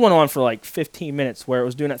this went on for like 15 minutes where it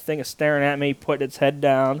was doing that thing of staring at me, putting its head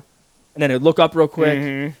down, and then it'd look up real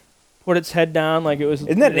quick, put its head down like it was.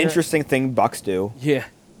 Isn't that an interesting thing bucks do? Yeah.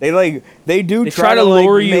 They do try to like,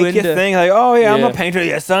 lure you make you into- think like, oh yeah, I'm Yeah. a painter.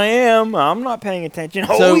 Yes, I am. I'm not paying attention.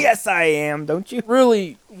 So- Oh yes, I am. Don't you?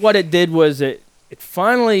 Really, what it did was it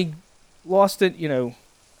finally lost it.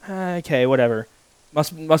 Okay, whatever.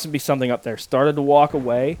 Mustn't be something up there. Started to walk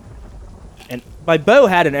away, and my bow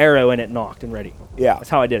had an arrow in it, knocked and ready. Yeah. That's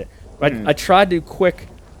how I did it. I tried to quick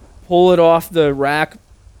pull it off the rack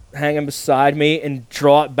hanging beside me and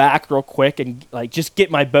draw it back real quick and just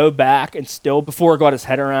get my bow back and still before it got its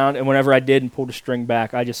head around. And whenever I did and pulled the string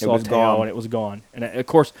back, I just saw was tail gone. and it was gone. And of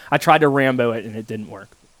course, I tried to Rambo it and it didn't work.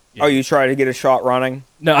 Oh, you tried to get a shot running?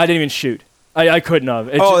 No, I didn't even shoot. I couldn't have.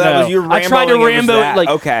 It's, Oh, that no. was you I tried to Ramboing it, was Rambo that? it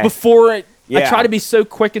Okay. before it. I Yeah. tried to be so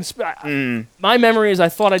quick and my memory is I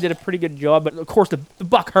thought I did a pretty good job, but of course the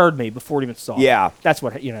buck heard me before it even saw. me. Yeah. That's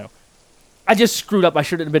what I just screwed up. I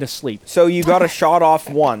should have been asleep. So you got a shot off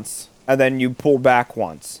once, and then you pulled back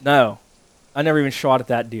once. No, I never even shot at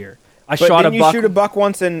that deer. I But shot a didn't you buck. shoot a buck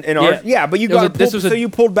once in Yeah. but you It was got a- this pulled, was a- so you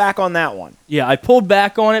pulled back on that one. Yeah, I pulled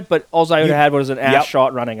back on it, but all I would You- have had was an ass Yep.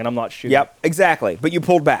 shot running, and I'm not shooting. Yep, exactly. But you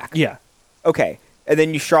pulled back. Yeah, Okay. And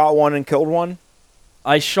then you shot one and killed one,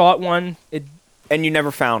 I shot one. and you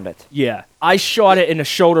never found it. Yeah, I shot it in the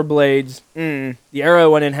shoulder blades. The arrow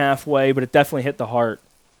went in halfway, but it definitely hit the heart.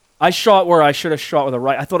 I shot where I should have shot with a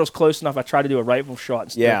right. I thought it was close enough. I tried to do a rifle shot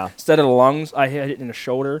instead. Yeah. Instead of the lungs, I hit it in the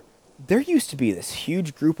shoulder. There used to be this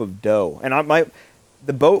huge group of doe, and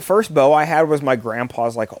first bow I had was my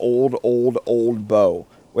grandpa's old bow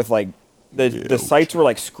with the sights were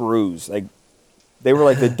like screws, they were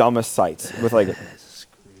like the dumbest sights with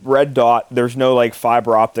red dot. There's no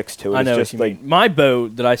fiber optics to it. I know It's what just you mean. My bow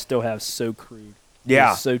that I still have is so crude.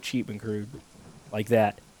 Yeah. It's so cheap and crude, like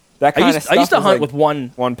that. that kind of stuff. I used to is hunt like with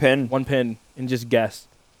one one pin. pin and just guess.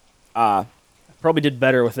 Uh, Probably did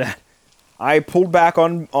better with that. I pulled back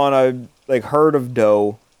on a herd of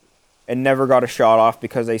doe and never got a shot off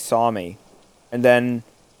because they saw me. And then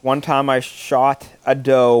one time I shot a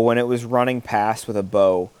doe when it was running past with a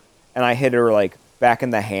bow, and I hit her back in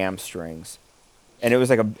the hamstrings. And it was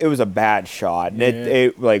a bad shot. And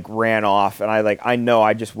it ran off, and I know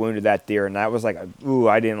I just wounded that deer, and that was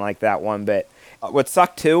I didn't like that one bit. What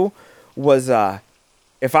sucked too was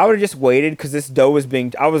if I would have just waited, because this doe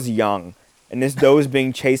I was young, and this doe was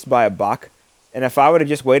being chased by a buck, and if I would have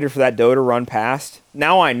just waited for that doe to run past,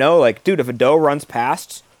 now I know, dude, if a doe runs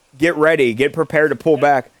past, get ready, get prepared to pull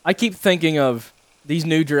back. I keep thinking of these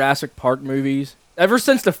new Jurassic Park movies. Ever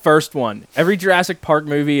since the first one, every Jurassic Park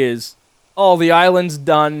movie is, the island's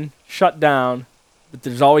done, shut down, but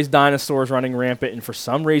there's always dinosaurs running rampant, and for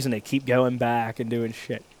some reason they keep going back and doing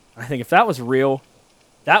shit. I think if that was real,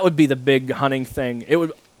 that would be the big hunting thing.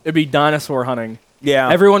 It'd be dinosaur hunting. Yeah.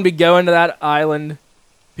 Everyone be going to that island.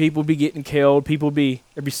 People be getting killed. There'd be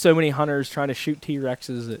so many hunters trying to shoot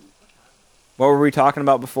T-Rexes that. What were we talking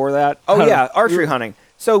about before that? Oh Hunting. yeah, archery hunting.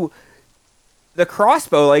 So the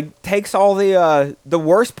crossbow takes all the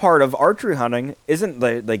worst part of archery hunting isn't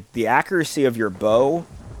the accuracy of your bow.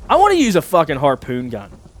 I want to use a fucking harpoon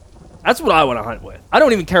gun. That's what I want to hunt with. I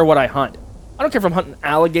don't even care what I hunt. I don't care if I'm hunting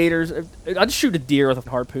alligators. I just shoot a deer with a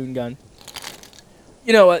harpoon gun.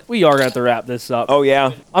 You know what? We are going to have to wrap this up. Oh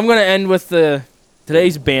yeah. I'm going to end with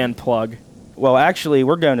today's band plug. Well, actually,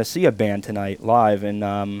 we're going to see a band tonight live in,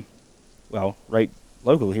 right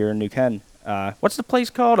local here in New Ken. What's the place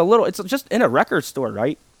called? It's just in a record store,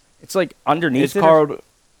 right? It's like underneath. It's called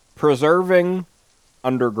Preserving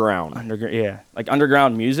Underground. Like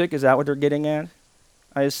underground music. Is that what they're getting at?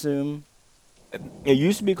 I assume. It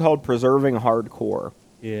used to be called Preserving Hardcore.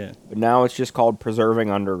 Yeah. But now it's just called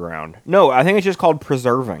Preserving Underground. No, I think it's just called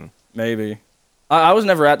Preserving. Maybe. I was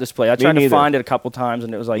never at this place. I tried to find it a couple times,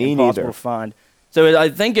 and it was like impossible to find. So I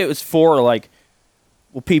think it was for like,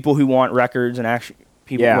 people who want records and actually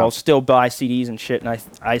people will still buy CDs and shit. And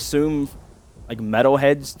I assume like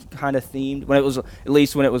metalheads kind of themed when it was, at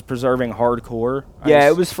least when it was Preserving Hardcore.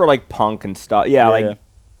 It was for like punk and stuff. Yeah, like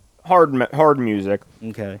hard music.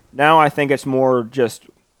 Okay. Now I think it's more just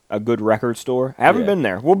a good record store. I haven't been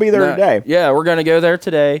there. We'll be there today. Yeah, we're gonna go there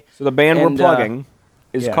today. So the band we're plugging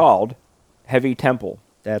is called Heavy Temple.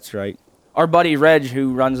 That's right. Our buddy Reg,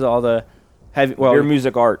 who runs all the Beer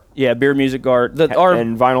Music Art. Yeah, Beer Music Art.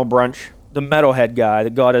 And Vinyl Brunch. The metalhead guy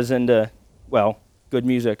that got us into, good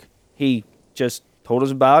music. He just told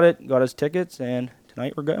us about it, got us tickets, and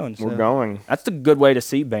tonight we're going. So we're going. That's a good way to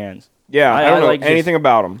see bands. Yeah, I don't know anything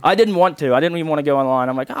about them. I didn't want to. I didn't even want to go online.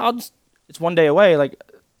 I'm like, it's one day away. Like,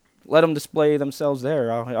 let them display themselves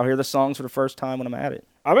there. I'll hear the songs for the first time when I'm at it.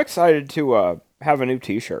 I'm excited to have a new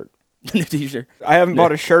T-shirt. New T-shirt. I haven't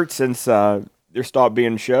bought a shirt since there stopped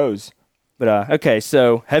being shows. But okay,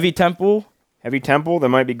 so Heavy Temple. Heavy Temple. They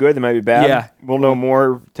might be good. They might be bad. Yeah, we'll know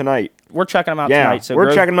more tonight. We're checking them out tonight. So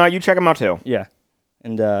we're checking them out. You check them out too. Yeah,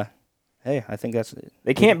 and hey, I think that's it.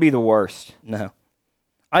 They can't be the worst. No.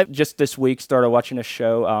 I just this week started watching a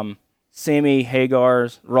show, Sammy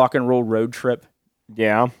Hagar's Rock and Roll Road Trip.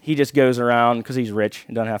 Yeah. He just goes around because he's rich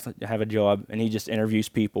and doesn't have to have a job, and he just interviews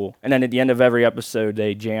people. And then at the end of every episode,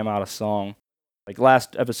 they jam out a song. Like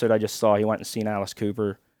last episode I just saw, he went and seen Alice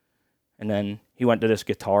Cooper, and then he went to this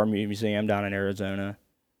guitar museum down in Arizona,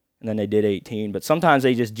 and then they did 18. But sometimes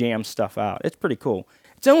they just jam stuff out. It's pretty cool.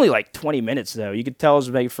 It's only like 20 minutes, though. You could tell it was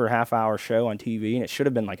made for a half-hour show on TV, and it should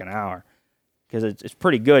have been like an hour. Because it's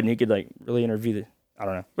pretty good, and you could like really interview I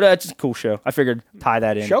don't know. But it's a cool show. I figured tie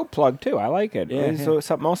that in. Show plug, too. I like it. Yeah, So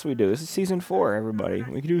something else we do. This is season 4, everybody.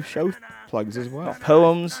 We can do show plugs as well.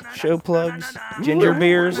 Poems, show plugs, ginger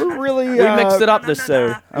beers. We're really... we mixed it up this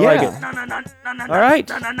show. I like it. All right.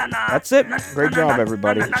 That's it. Great job,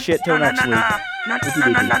 everybody. Shit till next week.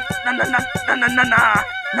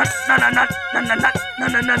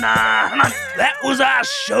 That was our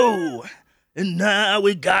show, and now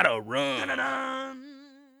we gotta run.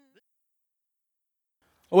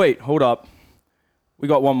 Oh, wait, hold up. We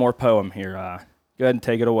got one more poem here. Go ahead and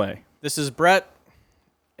take it away. This is Brett,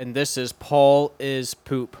 and this is Paul is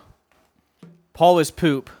Poop. Paul is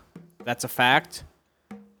poop. That's a fact.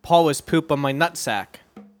 Paul is poop on my nutsack.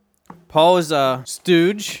 Paul is a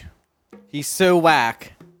stooge. He's so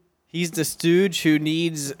whack. He's the stooge who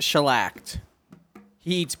needs shellacked.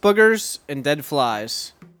 He eats boogers and dead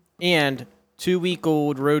flies, and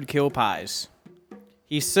 2-week-old roadkill pies.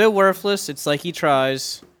 He's so worthless, it's like he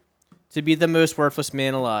tries to be the most worthless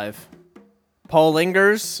man alive. Paul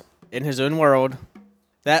lingers in his own world.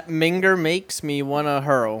 That minger makes me wanna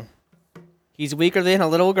hurl. He's weaker than a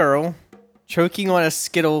little girl, choking on a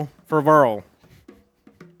skittle for whirl.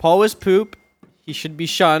 Paul is poop. He should be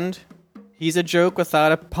shunned. He's a joke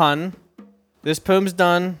without a pun. This poem's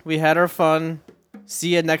done. We had our fun.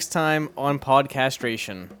 See you next time on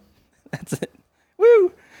Podcastration. That's it.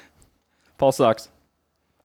 Woo! Paul sucks.